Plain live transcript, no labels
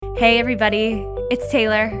Hey everybody, it's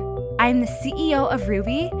Taylor. I'm the CEO of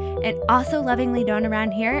Ruby and also lovingly known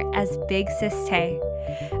around here as Big Sis Tay.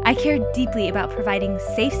 I care deeply about providing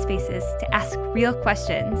safe spaces to ask real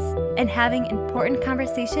questions and having important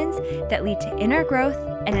conversations that lead to inner growth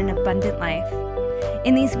and an abundant life.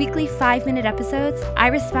 In these weekly 5-minute episodes, I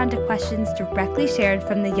respond to questions directly shared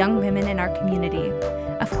from the young women in our community.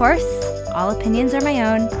 Of course, all opinions are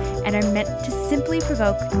my own and are meant to simply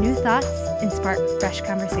provoke new thoughts and spark fresh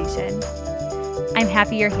conversation. I'm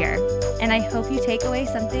happy you're here, and I hope you take away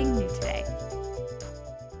something new today.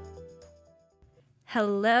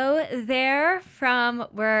 Hello there from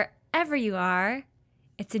wherever you are.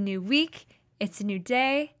 It's a new week, it's a new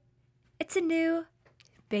day, it's a new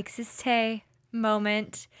Big Sis Tay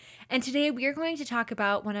moment. And today we are going to talk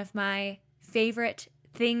about one of my favorite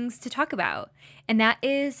things to talk about, and that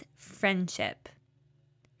is friendship.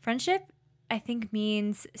 Friendship, I think,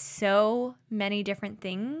 means so many different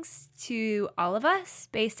things to all of us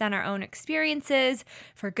based on our own experiences,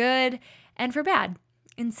 for good and for bad.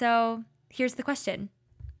 And so here's the question.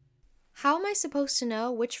 How am I supposed to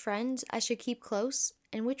know which friends I should keep close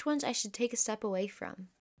and which ones I should take a step away from?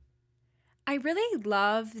 I really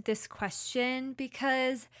love this question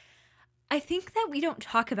because I think that we don't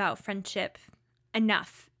talk about friendship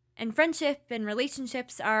enough. And friendship and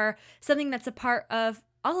relationships are something that's a part of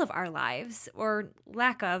all of our lives, or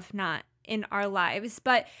lack of not in our lives.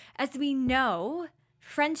 But as we know,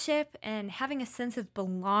 friendship and having a sense of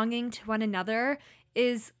belonging to one another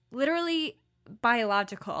is literally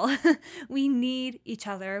biological. We need each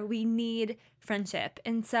other. We need friendship.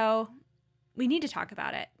 And so we need to talk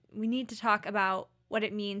about it. We need to talk about what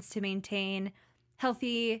it means to maintain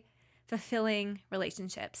healthy, fulfilling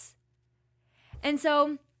relationships. And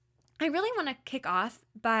so I really want to kick off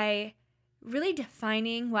by really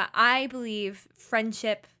defining what I believe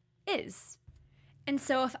friendship is. And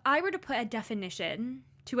so if I were to put a definition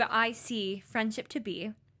to what I see friendship to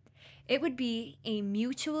be, it would be a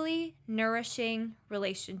mutually nourishing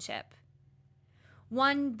relationship.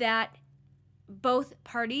 One that both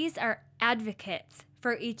parties are advocates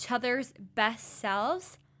for each other's best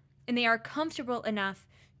selves, and they are comfortable enough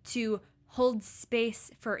to hold space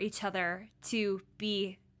for each other to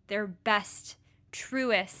be their best,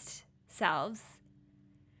 truest selves.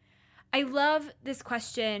 I love this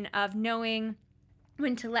question of knowing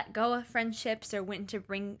when to let go of friendships or when to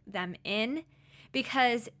bring them in,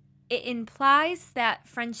 because it implies that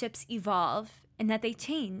friendships evolve and that they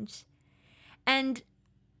change. And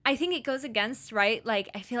I think it goes against, right? Like,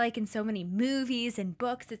 I feel like in so many movies and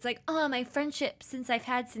books, it's like, oh, my friendship I've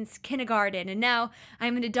had since kindergarten and now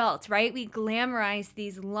I'm an adult, right? We glamorize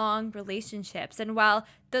these long relationships. And while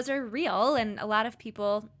those are real, and a lot of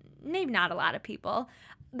people, maybe not a lot of people,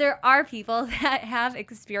 there are people that have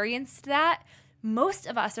experienced that. Most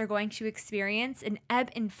of us are going to experience an ebb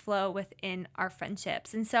and flow within our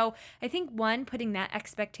friendships. And so I think putting that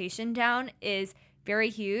expectation down is very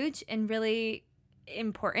huge and really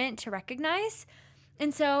important to recognize.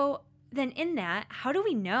 And so then in that, how do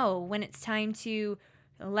we know when it's time to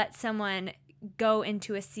let someone go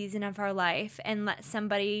into a season of our life and let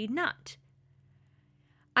somebody not?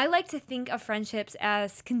 I like to think of friendships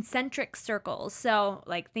as concentric circles. So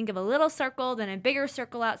like think of a little circle, then a bigger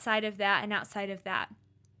circle outside of that and outside of that.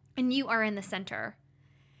 And you are in the center.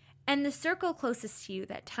 And the circle closest to you,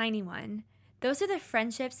 that tiny one, those are the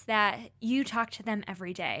friendships that you talk to them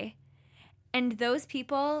every day. And those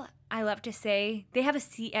people, I love to say, they have a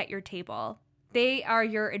seat at your table. They are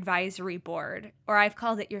your advisory board, or I've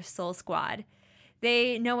called it your soul squad.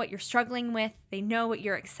 They know what you're struggling with. They know what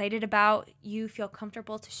you're excited about. You feel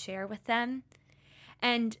comfortable to share with them.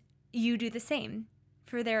 And you do the same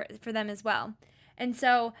for them as well. And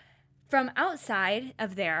so from outside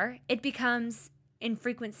of there, it becomes, in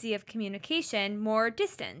frequency of communication, more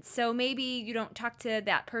distance. So maybe you don't talk to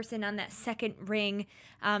that person on that second ring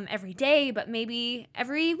every day, but maybe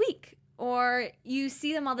every week. Or you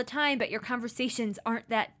see them all the time, but your conversations aren't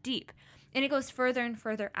that deep. And it goes further and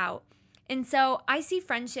further out. And so I see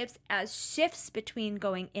friendships as shifts between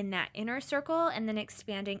going in that inner circle and then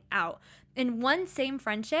expanding out. And one same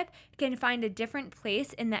friendship can find a different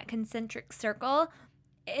place in that concentric circle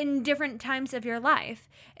in different times of your life.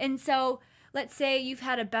 And so let's say you've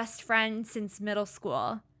had a best friend since middle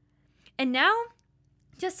school. And now,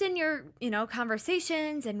 just in your,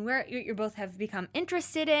 conversations and where you both have become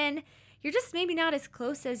interested in, you're just maybe not as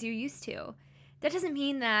close as you used to. That doesn't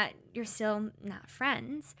mean that you're still not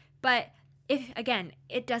friends, but if, again,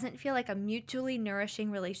 it doesn't feel like a mutually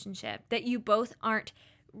nourishing relationship, that you both aren't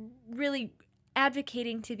really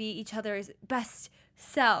advocating to be each other's best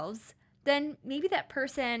selves, then maybe that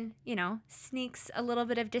person, sneaks a little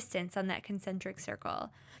bit of distance on that concentric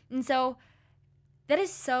circle. And so that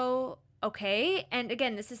is so okay. And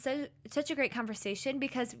again, this is such a great conversation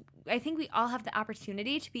because I think we all have the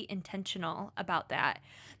opportunity to be intentional about that.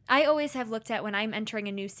 I always have looked at when I'm entering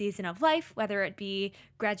a new season of life, whether it be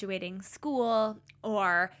graduating school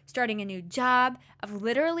or starting a new job, of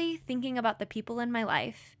literally thinking about the people in my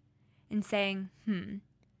life and saying,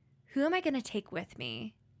 who am I going to take with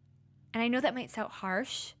me? And I know that might sound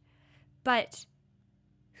harsh, but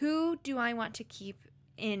who do I want to keep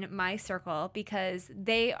in my circle because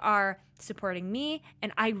they are supporting me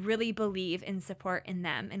and I really believe in support in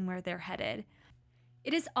them and where they're headed.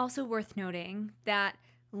 It is also worth noting that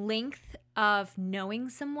length of knowing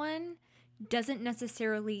someone doesn't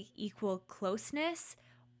necessarily equal closeness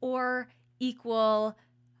or equal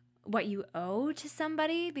what you owe to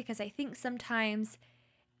somebody, because I think sometimes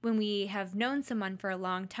when we have known someone for a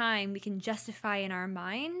long time, we can justify in our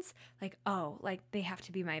minds, like, oh, like they have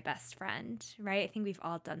to be my best friend, right? I think we've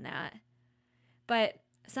all done that. But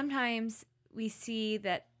sometimes we see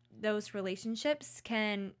that those relationships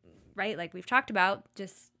can, right, like we've talked about,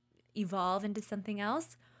 just evolve into something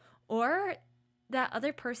else. Or that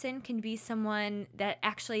other person can be someone that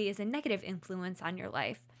actually is a negative influence on your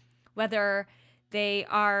life, whether they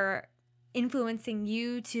are influencing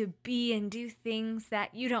you to be and do things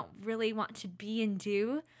that you don't really want to be and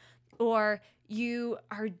do, or you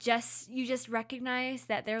just recognize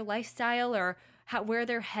that their lifestyle or where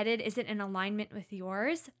they're headed isn't in alignment with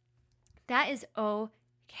yours. That is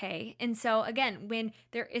okay. And so again, when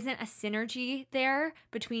there isn't a synergy there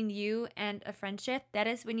between you and a friendship, that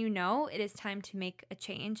is when you know it is time to make a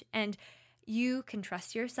change, and you can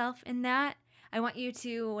trust yourself in that. I want you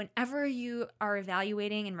to, whenever you are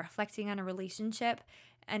evaluating and reflecting on a relationship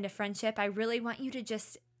and a friendship, I really want you to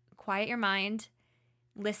just quiet your mind,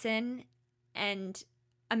 listen, and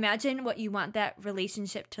imagine what you want that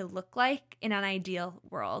relationship to look like in an ideal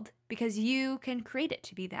world, because you can create it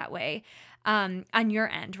to be that way on your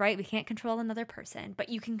end, right? We can't control another person, but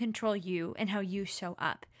you can control you and how you show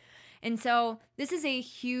up. And so this is a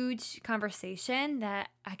huge conversation that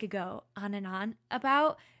I could go on and on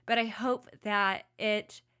about, but I hope that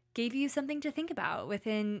it gave you something to think about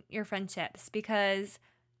within your friendships, because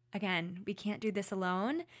again, we can't do this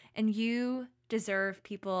alone, and you deserve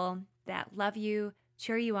people that love you,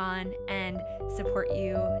 cheer you on, and support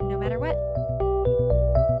you no matter what.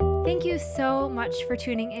 Thank you so much for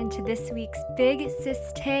tuning into this week's Big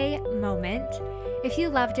Sis Tay moment. If you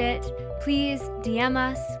loved it, please DM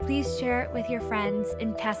us, please share it with your friends,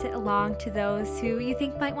 and pass it along to those who you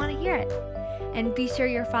think might want to hear it. And be sure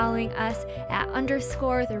you're following us at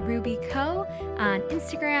 _TheRubyCo on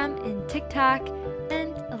Instagram and TikTok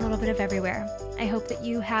and a little bit of everywhere. I hope that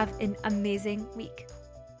you have an amazing week.